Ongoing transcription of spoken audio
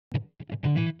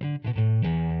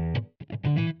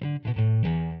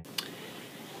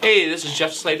Hey, this is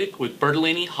Jeff Sladick with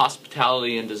Bertolini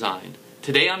Hospitality and Design.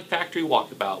 Today on Factory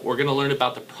Walkabout, we're going to learn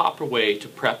about the proper way to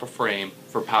prep a frame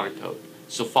for powder coat.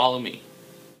 So follow me.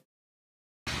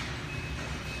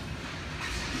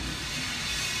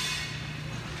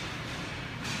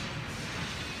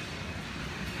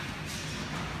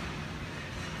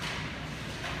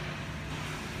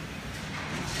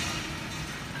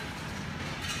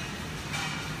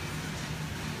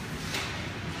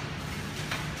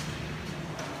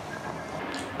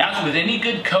 As with any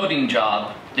good coating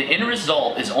job, the end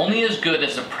result is only as good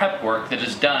as the prep work that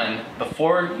is done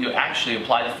before you actually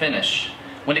apply the finish.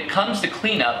 When it comes to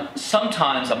cleanup,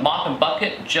 sometimes a mop and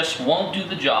bucket just won't do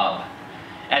the job.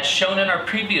 As shown in our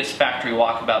previous Factory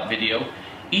Walkabout video,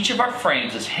 each of our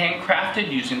frames is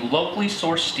handcrafted using locally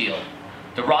sourced steel.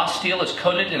 The raw steel is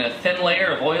coated in a thin layer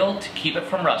of oil to keep it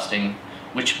from rusting,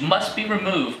 which must be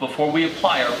removed before we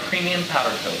apply our premium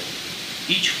powder coat.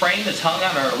 Each frame is hung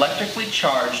on our electrically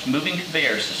charged moving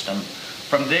conveyor system.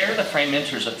 From there, the frame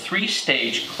enters a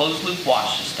 3-stage closed-loop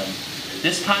wash system.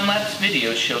 This time-lapse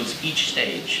video shows each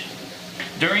stage.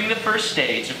 During the first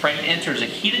stage, the frame enters a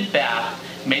heated bath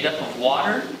made up of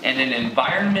water and an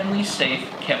environmentally safe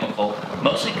chemical,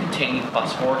 mostly containing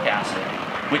phosphoric acid,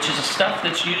 which is a stuff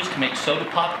that's used to make soda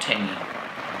pop tangy.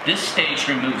 This stage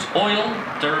removes oil,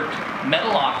 dirt,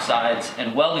 metal oxides,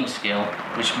 and welding scale,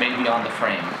 which may be on the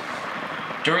frame.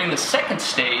 During the second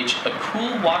stage, a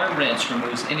cool water rinse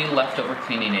removes any leftover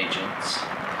cleaning agents.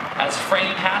 As the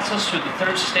frame passes through the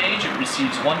third stage, it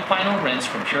receives one final rinse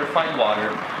from purified water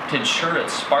to ensure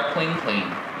it's sparkling clean.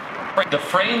 The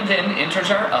frame then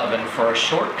enters our oven for a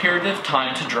short period of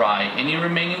time to dry any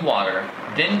remaining water,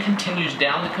 then continues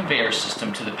down the conveyor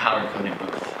system to the powder coating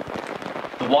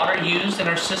booth. The water used in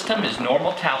our system is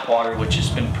normal tap water, which has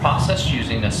been processed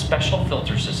using a special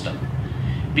filter system.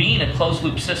 Being a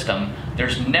closed-loop system,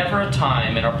 there's never a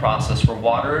time in our process where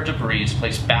water or debris is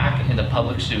placed back in the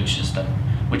public sewage system,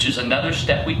 which is another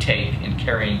step we take in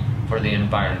caring for the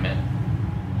environment.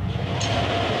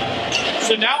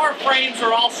 So now our frames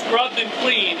are all scrubbed and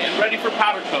clean and ready for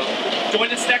powder coat.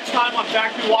 Join us next time on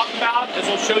Factory Walkabout as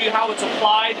we'll show you how it's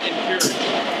applied and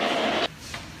cured.